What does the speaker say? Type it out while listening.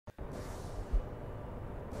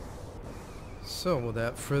So,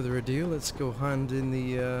 without further ado, let's go hand in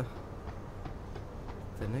the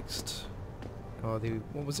next,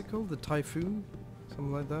 what was it called? The Typhoon?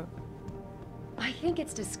 Something like that? I think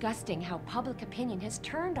it's disgusting how public opinion has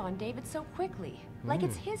turned on David so quickly. Like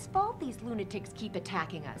it's his fault these lunatics keep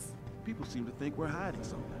attacking us. People seem to think we're hiding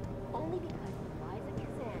something. Only because the lies of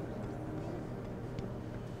Cassandra.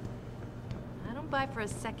 I don't buy for a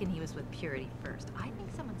second he was with Purity first. I think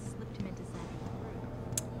someone slipped him into Sandra's room.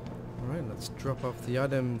 Alright, let's drop off the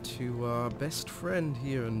item to our best friend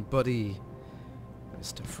here and buddy,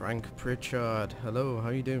 Mr. Frank Pritchard. Hello, how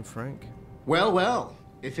you doing, Frank? Well, well.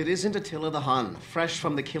 If it isn't Attila the Hun, fresh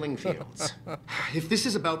from the killing fields. If this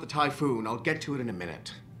is about the Typhoon, I'll get to it in a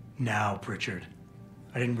minute. Now, Pritchard.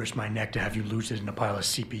 I didn't risk my neck to have you lose it in a pile of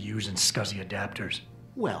CPUs and scuzzy adapters.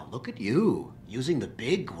 Well, look at you, using the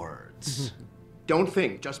big words. Don't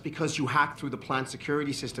think just because you hacked through the plant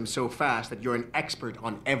security system so fast that you're an expert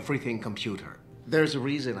on everything computer. There's a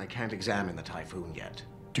reason I can't examine the Typhoon yet.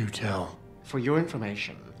 Do tell. For your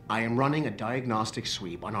information, I am running a diagnostic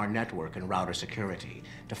sweep on our network and router security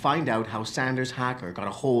to find out how Sanders' hacker got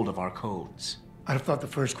a hold of our codes. I'd have thought the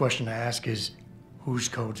first question to ask is, whose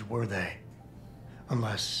codes were they?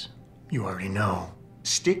 Unless you already know.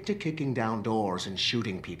 Stick to kicking down doors and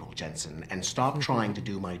shooting people, Jensen, and stop trying to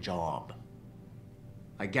do my job.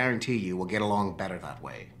 I guarantee you we'll get along better that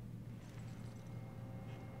way.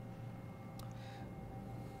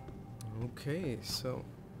 Okay, so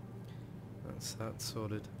that's that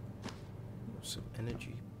sorted. Some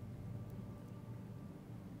energy.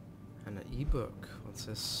 And an ebook. What's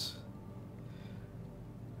this?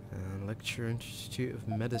 Lecture Institute of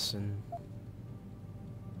Medicine.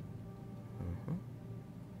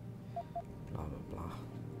 Blah blah blah.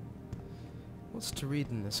 What's to read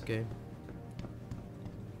in this game?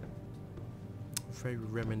 Very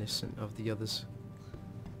reminiscent of the others.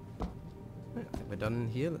 Right, I think we're done in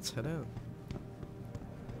here. Let's head out.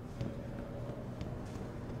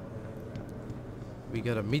 We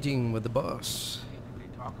got a meeting with the boss. What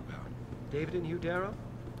did they talk about? David and Hugh Darrow?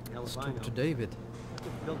 Hell Let's if I talk know. to David. What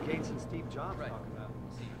did Bill Gates and Steve Jobs talk about?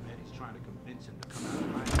 See, I bet he's trying to convince him to come out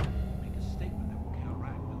and hide. Make a statement that will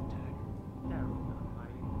counteract Bill Tag. Darrow not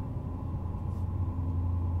hiding.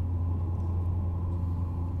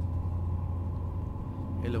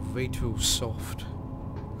 Elevator soft.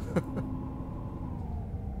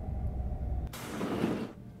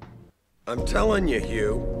 I'm telling you,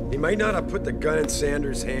 Hugh, he might not have put the gun in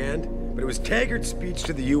Sanders' hand, but it was Taggart's speech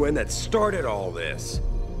to the UN that started all this.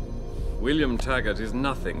 William Taggart is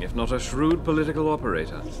nothing if not a shrewd political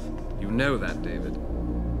operator. You know that, David.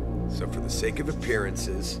 So for the sake of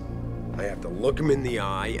appearances, I have to look him in the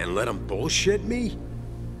eye and let him bullshit me?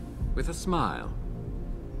 With a smile.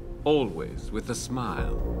 Always with a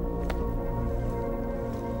smile.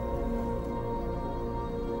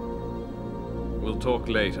 We'll talk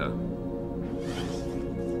later.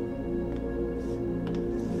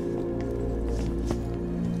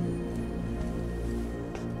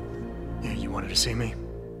 Yeah, you wanted to see me?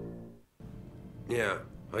 Yeah,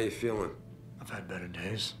 how you feeling? I've had better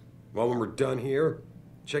days. Well, when we're done here,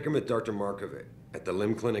 check him at Dr. Markovic at the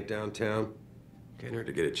limb clinic downtown. Can't hurt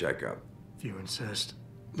to get a checkup. If you insist.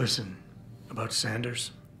 Listen, about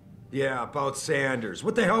Sanders? Yeah, about Sanders.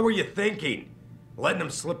 What the hell were you thinking? Letting him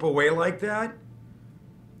slip away like that?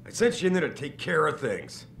 I sent you in there to take care of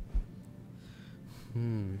things.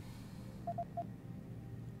 I'm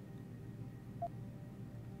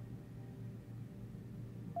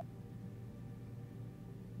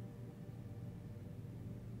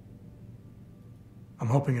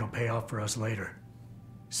hoping it'll pay off for us later.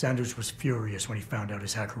 Sanders was furious when he found out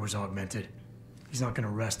his hacker was augmented. He's not gonna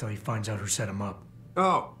rest till he finds out who set him up.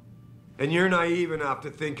 Oh, and you're naive enough to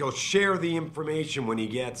think he'll share the information when he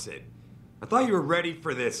gets it. I thought you were ready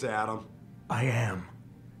for this, Adam. I am.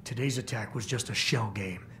 Today's attack was just a shell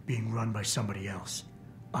game being run by somebody else.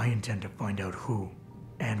 I intend to find out who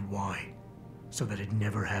and why, so that it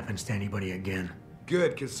never happens to anybody again.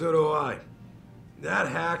 Good, 'cause so do I. That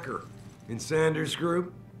hacker in Sanders'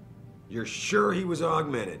 group, you're sure he was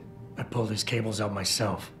augmented? I pulled his cables out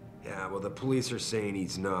myself. Yeah, well, the police are saying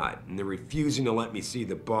he's not, and they're refusing to let me see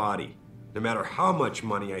the body, no matter how much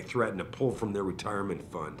money I threaten to pull from their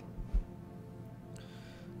retirement fund.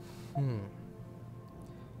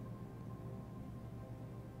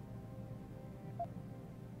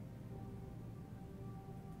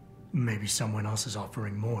 Maybe someone else is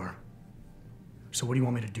offering more. So what do you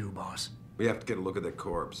want me to do, boss? We have to get a look at the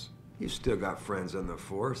corpse. You've still got friends on the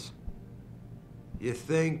force. You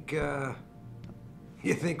think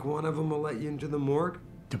one of them will let you into the morgue?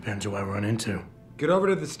 Depends who I run into. Get over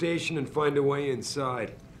to the station and find a way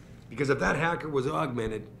inside. Because if that hacker was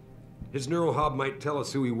augmented, his neural hub might tell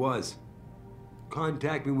us who he was.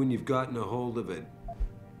 Contact me when you've gotten a hold of it.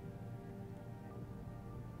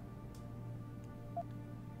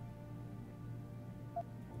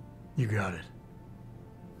 You got it.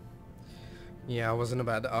 Yeah, I wasn't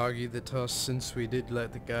about to argue the toss since we did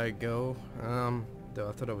let the guy go. Though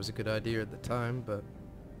I thought it was a good idea at the time, but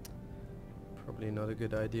probably not a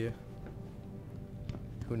good idea.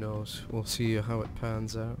 Who knows? We'll see how it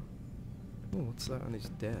pans out. Oh, what's that on his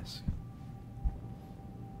desk?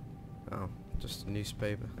 Oh, just a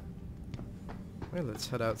newspaper. Well, let's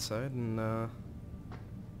head outside and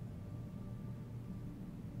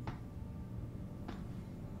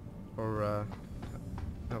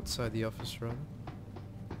outside the office rather.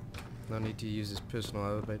 No need to use his personal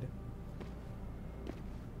elevator.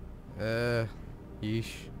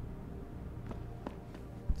 Yeesh.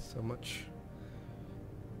 So much.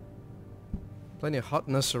 Plenty of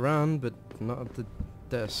hotness around, but not at the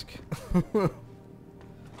desk.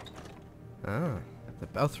 Ah, the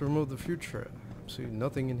bathroom of the future. Absolutely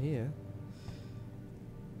nothing in here.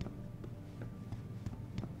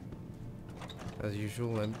 As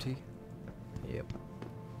usual, empty. Yep.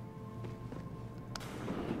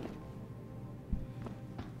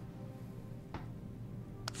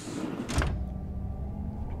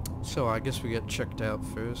 So I guess we get checked out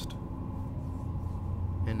first.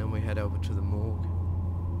 And then we head over to the morgue.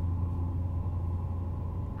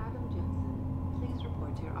 Adam Jensen, please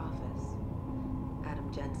report to your office.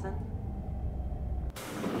 Adam Jensen?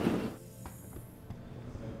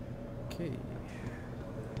 Okay.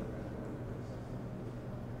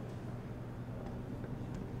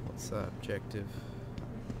 What's that objective?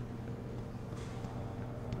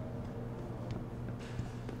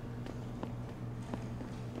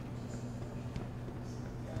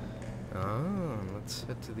 Let's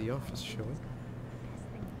head to the office, shall we?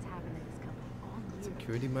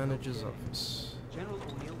 Security manager's office. General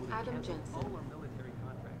O'Neill would have Adam canceled Jensen. all our military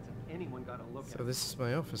contracts if anyone got a look at So it. this is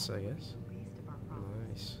my office, I guess.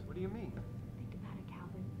 Nice. What do you mean? Think about it,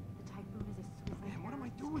 Calvin. The Typhoon is a Swiss. Man, what am I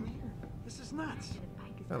doing here? This is nuts.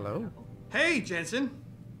 Hello. Hey, Jensen.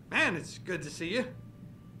 Man, it's good to see you.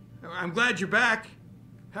 I'm glad you're back.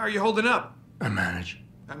 How are you holding up? I manage.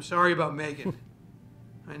 I'm sorry about Megan.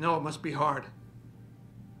 I know it must be hard.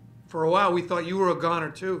 For a while, we thought you were a goner,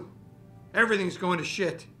 too. Everything's going to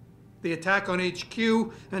shit. The attack on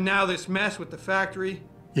HQ, and now this mess with the factory.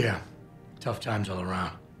 Yeah, tough times all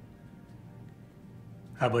around.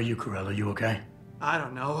 How about you, Corella? You okay? I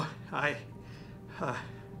don't know. I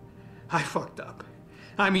fucked up.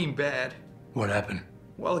 I mean bad. What happened?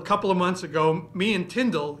 Well, a couple of months ago, me and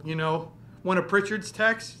Tyndall, you know, one of Pritchard's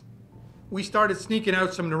techs, we started sneaking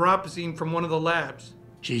out some neuropozyne from one of the labs.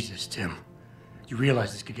 Jesus, Tim. You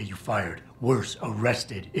realize this could get you fired. Worse,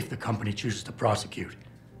 arrested if the company chooses to prosecute.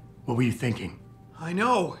 What were you thinking? I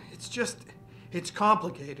know. It's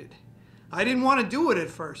complicated. I didn't want to do it at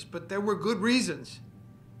first, but there were good reasons.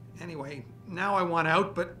 Anyway, now I want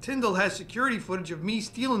out, but Tyndall has security footage of me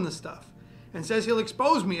stealing the stuff and says he'll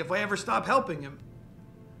expose me if I ever stop helping him.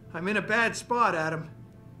 I'm in a bad spot, Adam.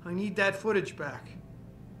 I need that footage back.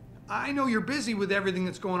 I know you're busy with everything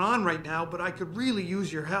that's going on right now, but I could really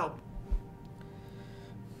use your help.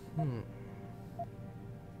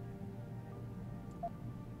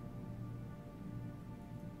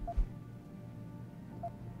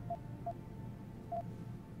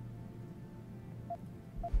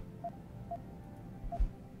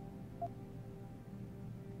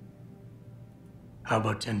 How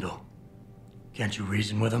about Tyndall? Can't you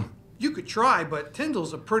reason with him? You could try, but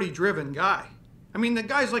Tyndall's a pretty driven guy. I mean, the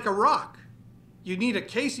guy's like a rock. You'd need a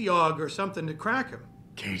Casey aug or something to crack him.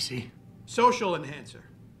 Casey? Social enhancer.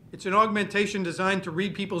 It's an augmentation designed to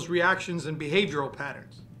read people's reactions and behavioral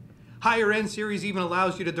patterns. Higher end series even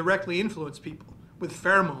allows you to directly influence people with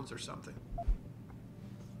pheromones or something.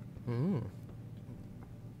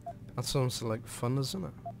 That sounds like fun, doesn't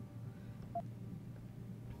it?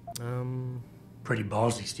 Pretty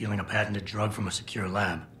ballsy stealing a patented drug from a secure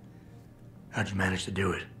lab. How'd you manage to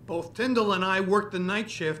do it? Both Tyndall and I worked the night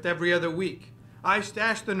shift every other week. I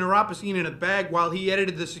stashed the neuropozyne in a bag while he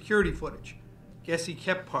edited the security footage. Guess he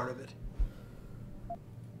kept part of it.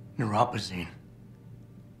 Neuropozyne.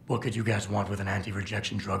 What could you guys want with an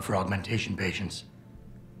anti-rejection drug for augmentation patients?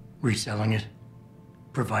 Reselling it?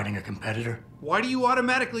 Providing a competitor? Why do you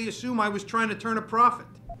automatically assume I was trying to turn a profit?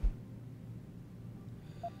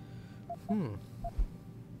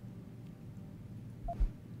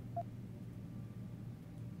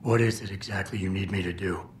 What is it exactly you need me to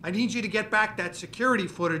do? I need you to get back that security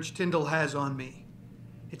footage Tyndall has on me.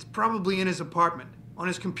 It's probably in his apartment. On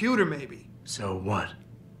his computer, maybe. So what?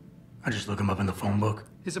 I just look him up in the phone book.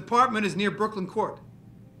 His apartment is near Brooklyn Court.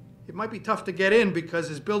 It might be tough to get in because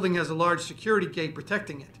his building has a large security gate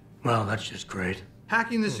protecting it. Well, that's just great.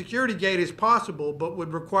 Hacking the security gate is possible, but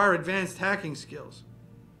would require advanced hacking skills.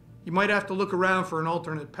 You might have to look around for an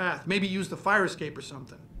alternate path. Maybe use the fire escape or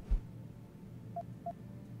something.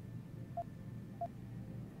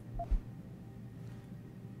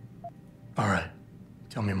 All right.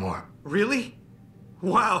 Tell me more. Really?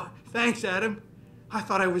 Wow, thanks, Adam. I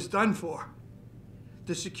thought I was done for.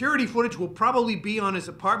 The security footage will probably be on his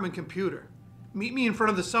apartment computer. Meet me in front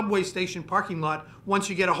of the subway station parking lot once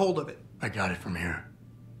you get a hold of it. I got it from here.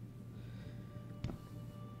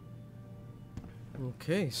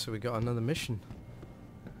 Okay, so we got another mission.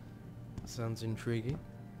 Sounds intriguing.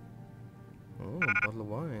 Oh, a bottle of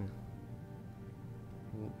wine.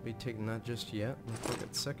 Won't be taking that just yet. We'll look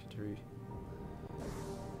at secretary.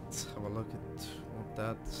 Let's have a look at what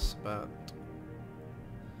that's about.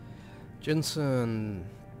 Jensen,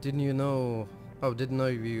 didn't you know... Oh, didn't know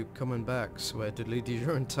you coming back, so I deleted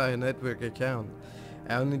your entire network account.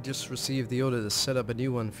 I only just received the order to set up a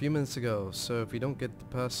new one a few minutes ago, so if you don't get the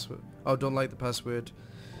password... Oh, don't like the password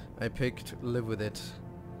I picked, live with it.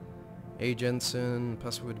 A. Jensen,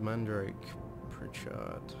 password Mandrake,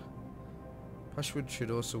 Pritchard. Password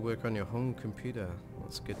should also work on your home computer.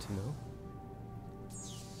 That's good to know.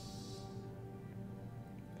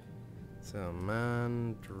 So,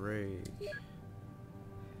 Mandrake.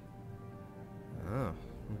 Ah,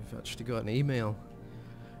 we've actually got an email.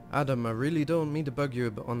 Adam, I really don't mean to bug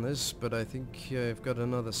you on this, but I think I've got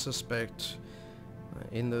another suspect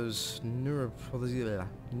in those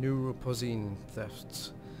neuropozyne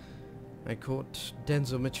thefts. I caught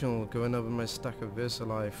Denzel Mitchell going over my stack of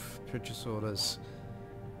VersaLife purchase orders.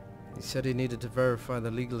 He said he needed to verify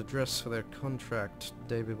the legal address for their contract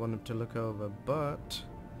David wanted to look over, but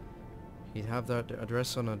he'd have that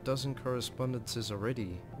address on a dozen correspondences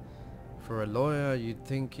already. For a lawyer, you'd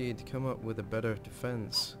think he'd come up with a better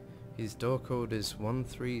defense. His door code is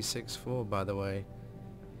 1364, by the way.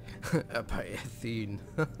 A Python.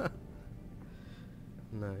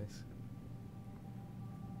 Nice.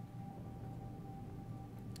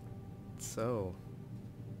 So,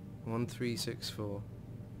 1364.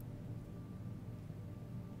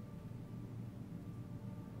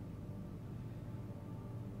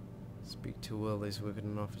 Speak to Will, he's working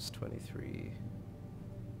in office 23.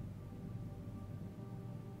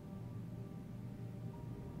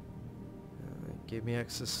 Gave me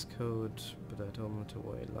access code, but I told him to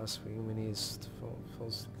wait last week when he's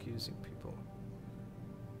false accusing people.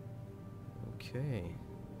 Okay.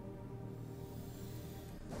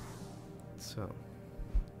 So.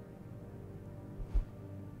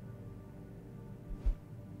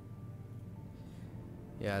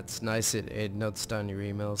 Yeah, it's nice it notes down your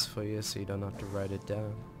emails for you so you don't have to write it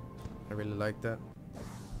down. I really like that.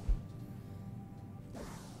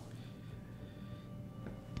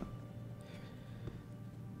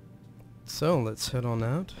 So let's head on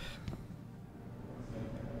out.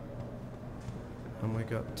 And we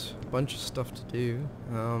got a bunch of stuff to do.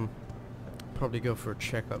 Probably go for a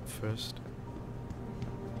checkup first.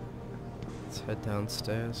 Let's head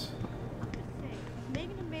downstairs.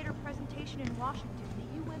 Megan made her presentation in Washington.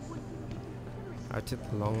 The UN would... I took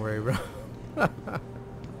the long way around. Yeah,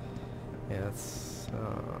 let's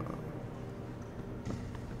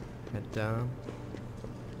head down.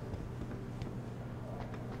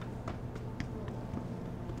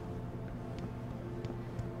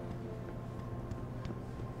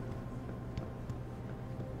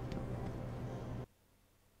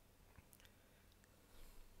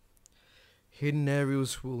 Hidden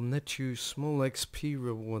areas will net you small XP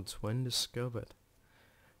rewards when discovered.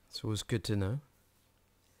 It's always good to know.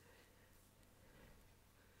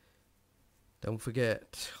 Don't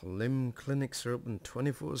forget, limb clinics are open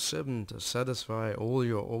 24/7 to satisfy all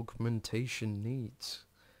your augmentation needs.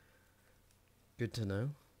 Good to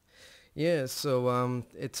know. Yeah, so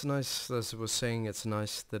it's nice, as I was saying, it's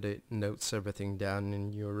nice that it notes everything down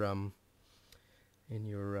in your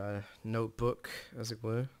notebook, as it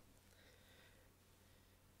were.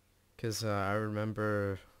 Because I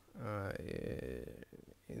remember,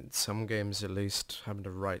 in some games at least, having to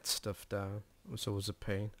write stuff down was always a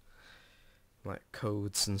pain. Like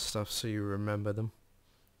codes and stuff, so you remember them.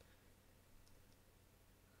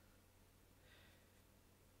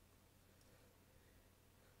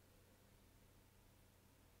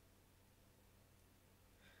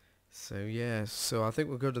 So yeah, so I think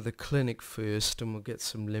we'll go to the clinic first and we'll get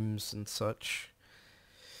some limbs and such.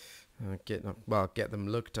 Get them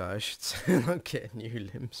looked at, I should say. Not get new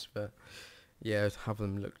limbs, but yeah, have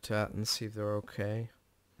them looked at and see if they're okay.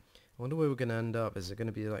 wonder where we're gonna end up. Is it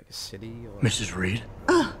gonna be like a city or... Mrs. Reed?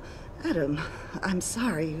 Oh, Adam, I'm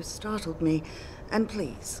sorry you startled me. And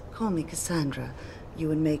please, call me Cassandra. You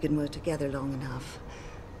and Megan were together long enough.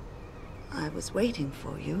 I was waiting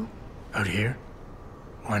for you. Out here?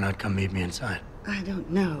 Why not come meet me inside? I don't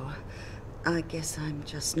know. I guess I'm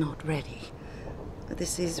just not ready.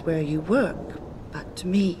 This is where you work, but to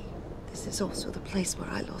me, this is also the place where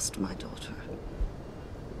I lost my daughter.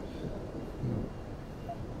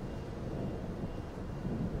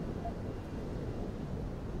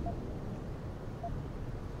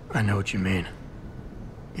 I know what you mean.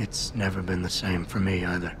 It's never been the same for me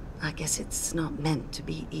either. I guess it's not meant to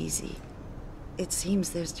be easy. It seems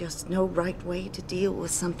there's just no right way to deal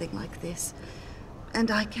with something like this.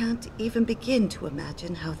 And I can't even begin to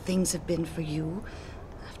imagine how things have been for you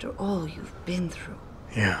after all you've been through.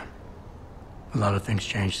 Yeah. A lot of things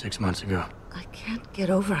changed 6 months ago. I can't get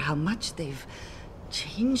over how much they've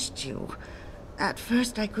changed you. At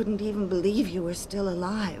first, I couldn't even believe you were still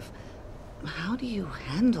alive. How do you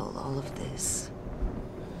handle all of this?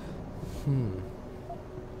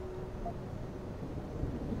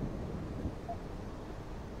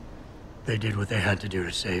 They did what they had to do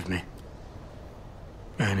to save me.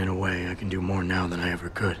 And in a way, I can do more now than I ever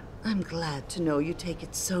could. I'm glad to know you take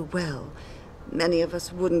it so well. Many of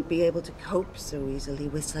us wouldn't be able to cope so easily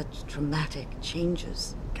with such traumatic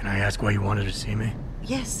changes. Can I ask why you wanted to see me?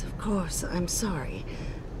 Yes, of course. I'm sorry.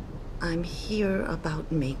 I'm here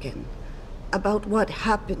about Megan. About what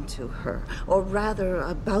happened to her. Or rather,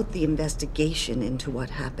 about the investigation into what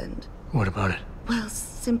happened. What about it? Well,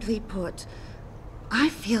 simply put, I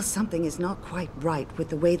feel something is not quite right with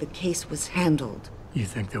the way the case was handled. You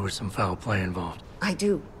think there was some foul play involved? I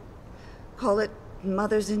do. Call it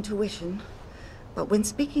mother's intuition. But when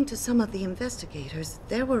speaking to some of the investigators,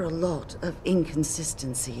 there were a lot of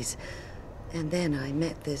inconsistencies. And then I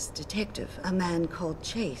met this detective, a man called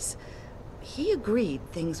Chase. He agreed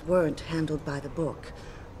things weren't handled by the book,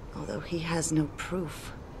 although he has no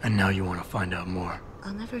proof. And now you want to find out more?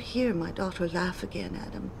 I'll never hear my daughter laugh again,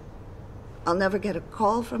 Adam. I'll never get a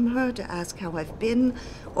call from her to ask how I've been,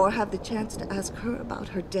 or have the chance to ask her about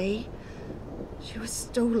her day. She was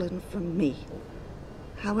stolen from me.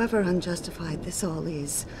 However unjustified this all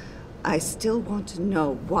is, I still want to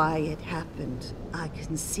know why it happened. I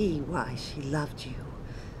can see why she loved you.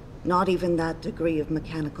 Not even that degree of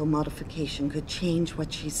mechanical modification could change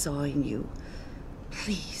what she saw in you.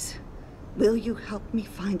 Please, will you help me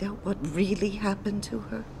find out what really happened to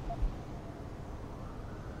her?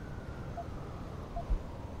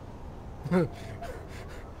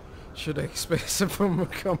 Should I expect some form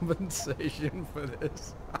of compensation for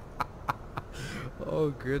this?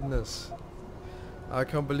 Oh goodness. I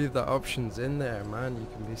can't believe that option's in there, man. You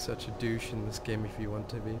can be such a douche in this game if you want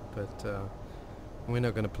to be, but we're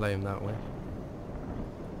not going to play him that way.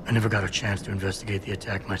 I never got a chance to investigate the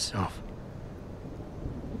attack myself.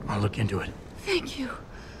 I'll look into it. Thank you.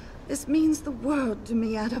 This means the world to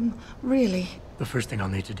me, Adam. Really. The first thing I'll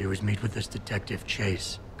need to do is meet with this detective,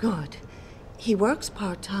 Chase. Good. He works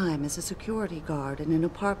part-time as a security guard in an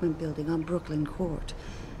apartment building on Brooklyn Court.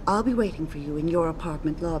 I'll be waiting for you in your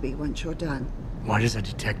apartment lobby once you're done. Why does a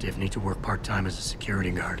detective need to work part-time as a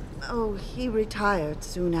security guard? Oh, he retired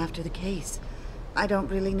soon after the case. I don't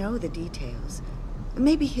really know the details.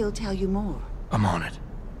 Maybe he'll tell you more. I'm on it.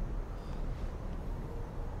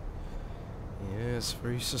 Yeah, it's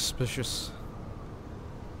very suspicious.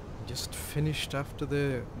 Just finished after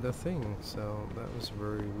the thing, so that was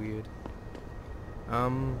very weird.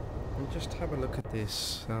 Just have a look at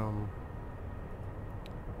this.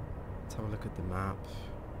 Let's have a look at the map.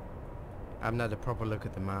 I haven't had a proper look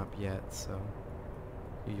at the map yet, so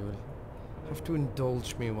you will have to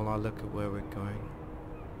indulge me while I look at where we're going.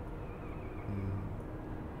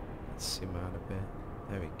 Let's zoom out a bit.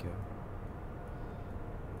 There we go.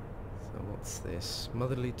 So what's this?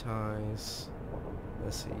 Motherly ties,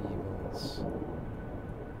 lesser evils,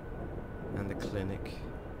 and the clinic.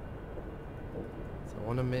 So I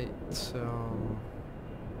want to meet.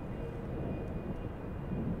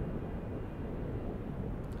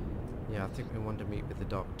 Yeah, I think we want to meet with the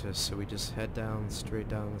doctor, so we just head down, straight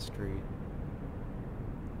down the street,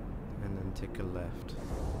 and then take a left.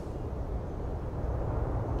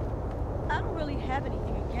 I don't really have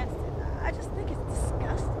anything against it. I just think it's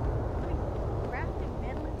disgusting. I mean, grafting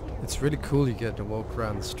metal into your... It's really cool you get to walk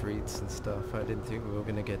around the streets and stuff. I didn't think we were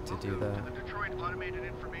going to get to do that.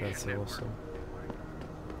 That's awesome.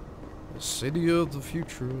 The city of the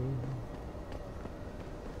future.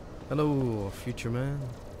 Hello, future man.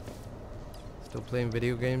 Still playing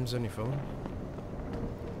video games on your phone?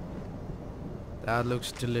 That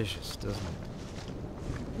looks delicious, doesn't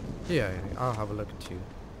it? Yeah, I'll have a look too.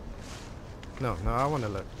 No, I wanna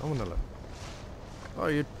look. Oh,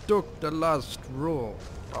 you took the last roll.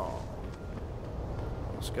 Oh.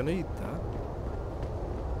 I was gonna eat that.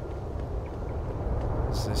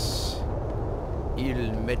 Is this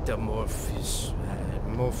Il Metamorphoso?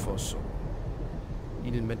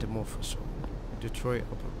 Il Metamorphoso. Detroit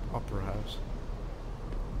Opera House.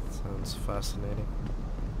 Sounds fascinating.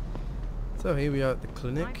 So here we are at the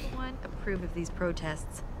clinic. I, for one, approve of these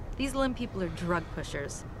protests. These Lim people are drug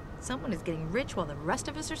pushers. Someone is getting rich while the rest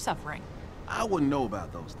of us are suffering. I wouldn't know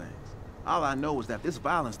about those things. All I know is that this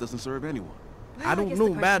violence doesn't serve anyone. Well, I don't guess know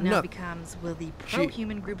the bad question now enough. becomes, will the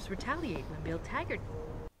pro-human groups retaliate when Bill Taggart...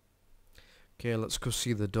 Okay, let's go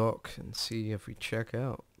see the doc and see if we check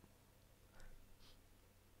out.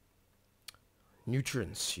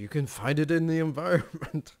 Nutrients. You can find it in the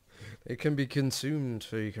environment. It can be consumed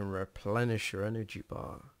so you can replenish your energy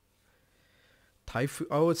bar. Typhoon.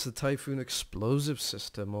 Oh, it's the Typhoon explosive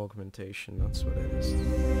system augmentation. That's what it is.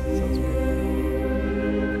 Sounds good.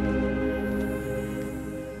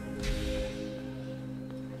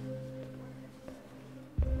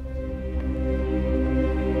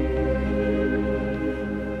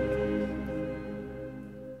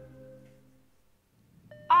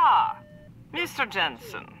 Ah, Mr.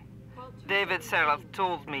 Jensen. David Seraph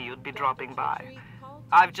told me you'd be dropping by.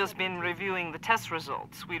 I've just been reviewing the test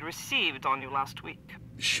results we received on you last week.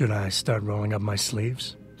 Should I start rolling up my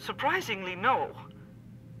sleeves? Surprisingly, no.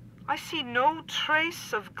 I see no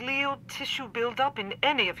trace of glial tissue buildup in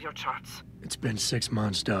any of your charts. It's been 6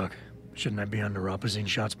 months, Doc. Shouldn't I be under Opposine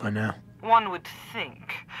shots by now? One would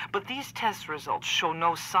think, but these test results show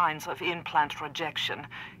no signs of implant rejection.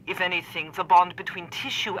 If anything, the bond between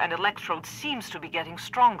tissue and electrodes seems to be getting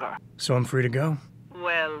stronger. So I'm free to go?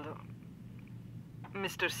 Well,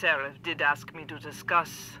 Mr. Seraph did ask me to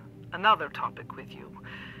discuss another topic with you.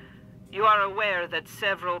 You are aware that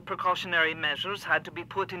several precautionary measures had to be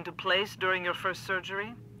put into place during your first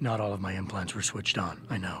surgery? Not all of my implants were switched on,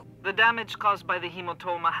 I know. The damage caused by the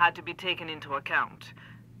hematoma had to be taken into account.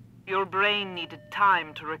 Your brain needed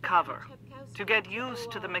time to recover, to get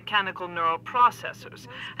used to the mechanical neural processors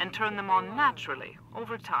and turn them on naturally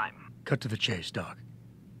over time. Cut to the chase, Doc.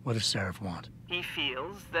 What does Seraph want? He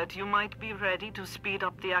feels that you might be ready to speed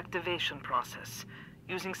up the activation process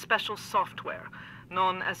using special software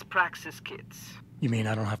known as Praxis kits. You mean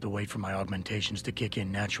I don't have to wait for my augmentations to kick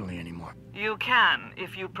in naturally anymore? You can,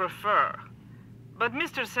 if you prefer. But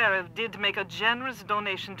Mr. Seraph did make a generous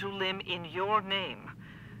donation to Lim in your name,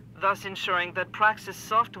 thus ensuring that Praxis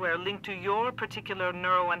software linked to your particular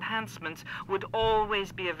neuro enhancements would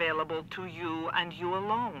always be available to you and you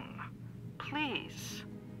alone. Please,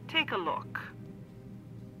 take a look.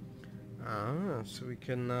 Ah, so we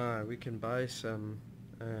can buy some.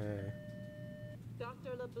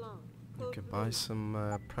 Dr. LeBlanc. We can buy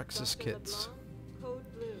some Praxis kits. Code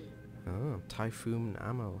blue. Oh, Typhoon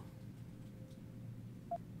ammo.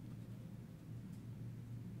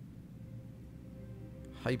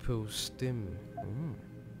 Hypo stim.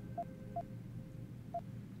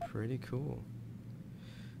 Pretty cool.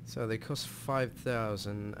 So they cost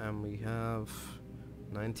 5,000 and we have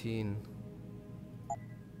 19.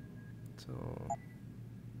 So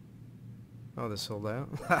oh, they're sold out.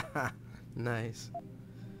 Nice.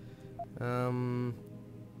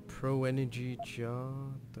 Pro energy jar.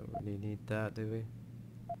 Don't really need that, do we?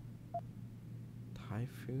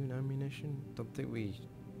 Typhoon ammunition. Don't think we.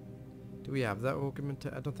 Do we have that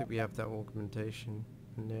augmentation? I don't think we have that augmentation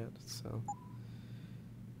yet. So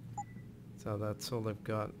that's all they've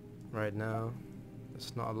got right now.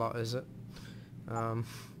 It's not a lot, is it?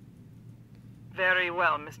 Very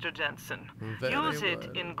well, Mr. Jensen. Use it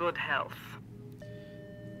well. in good health.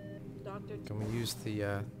 Can we use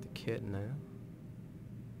the kit now?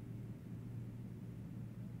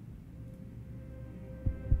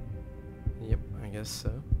 Yep, I guess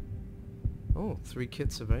so. Oh, 3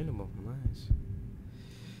 kits available. Nice.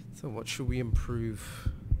 So what should we improve?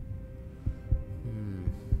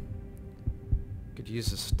 Could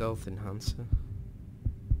use a stealth enhancer.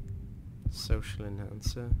 Social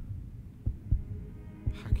enhancer.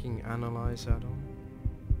 Hacking analyze add-on.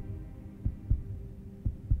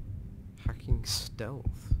 Hacking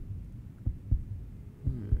stealth.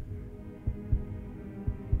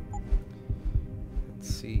 Let's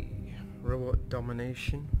see. Robot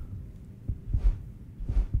domination.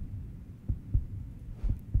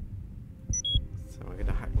 So we're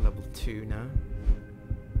gonna hack level 2 now.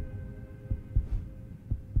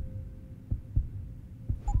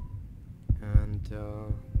 And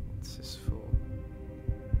what's this for?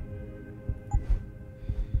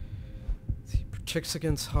 Let's see, Checks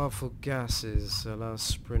against harmful gases. Allows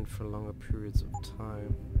sprint for longer periods of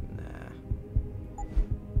time. Nah.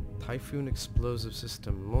 Typhoon explosive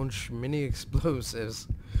system. Launch mini explosives.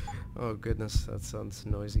 Oh goodness, that sounds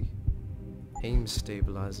noisy. Aim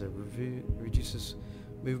stabilizer. Reduces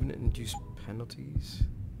movement and induced penalties.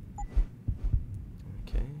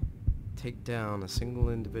 Okay. Take down a single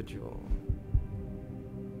individual.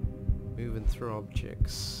 Moving through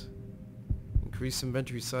objects. Increase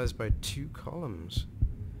inventory size by 2 columns.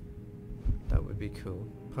 That would be cool.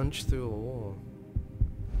 Punch through a wall.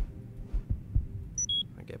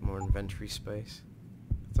 I get more inventory space.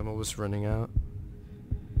 I'm always running out.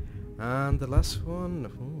 And the last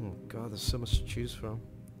one. Oh god, there's so much to choose from.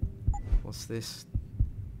 What's this?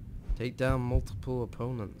 Take down multiple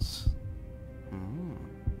opponents.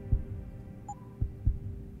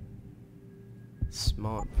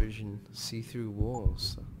 Smart vision. See through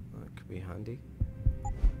walls. That could be handy.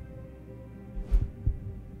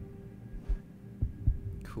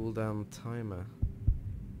 Cooldown timer.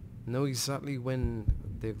 Know exactly when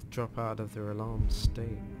they'll drop out of their alarm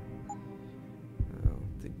state.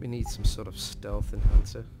 I think we need some sort of stealth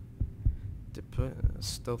enhancer.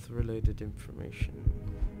 Stealth related information.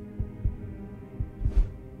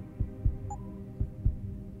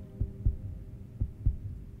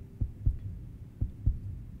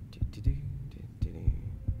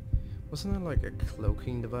 Wasn't that like a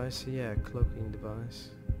cloaking device? Yeah, cloaking device.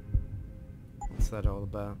 What's that all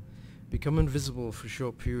about? Become invisible for a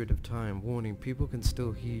short period of time. Warning, people can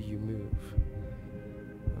still hear you move.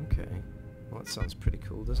 Okay. Well, that sounds pretty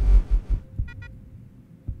cool, doesn't it?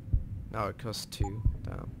 Now it costs 2.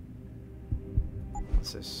 Damn.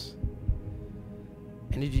 What's this?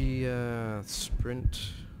 Energy,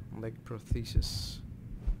 sprint, leg prosthesis.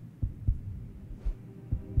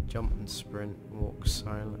 Jump and sprint, walk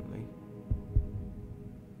silently.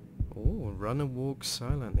 Oh, run and walk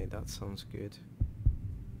silently, that sounds good.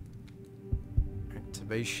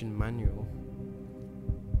 Activation manual.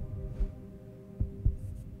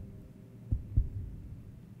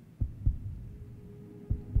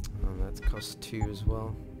 And that costs 2 as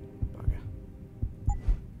well. Bugger.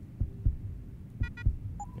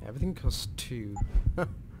 Yeah, everything costs 2.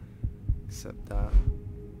 Except that.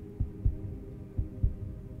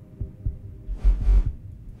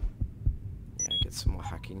 Some more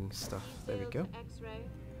hacking stuff. There we go.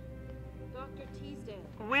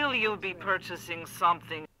 Will you be purchasing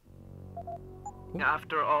something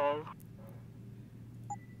after all?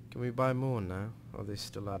 Can we buy more now? Or are they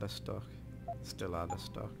still out of stock? Still out of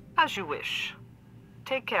stock. As you wish.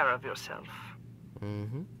 Take care of yourself.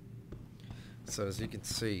 So as you can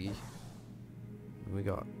see, we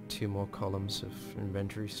got 2 more columns of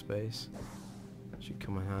inventory space. Should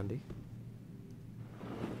come in handy.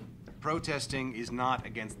 Protesting is not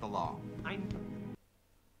against the law.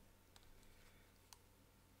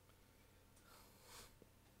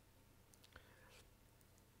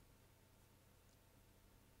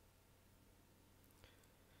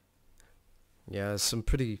 Yeah, some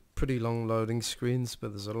pretty long loading screens, but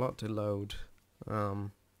there's a lot to load. That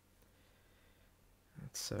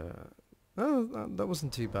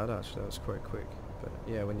wasn't too bad actually. That was quite quick. But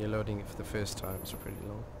yeah, when you're loading it for the first time, it's pretty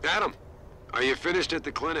long. Adam, are you finished at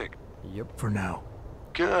the clinic? Yep. For now.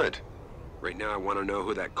 Good. Right now I want to know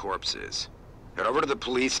who that corpse is. Head over to the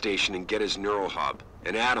police station and get his neural hub.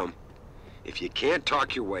 And Adam, if you can't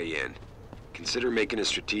talk your way in, consider making a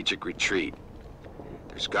strategic retreat.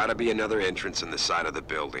 There's got to be another entrance in the side of the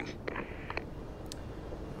building.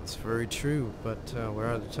 That's very true, but we're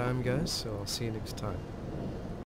out of time, guys, so I'll see you next time.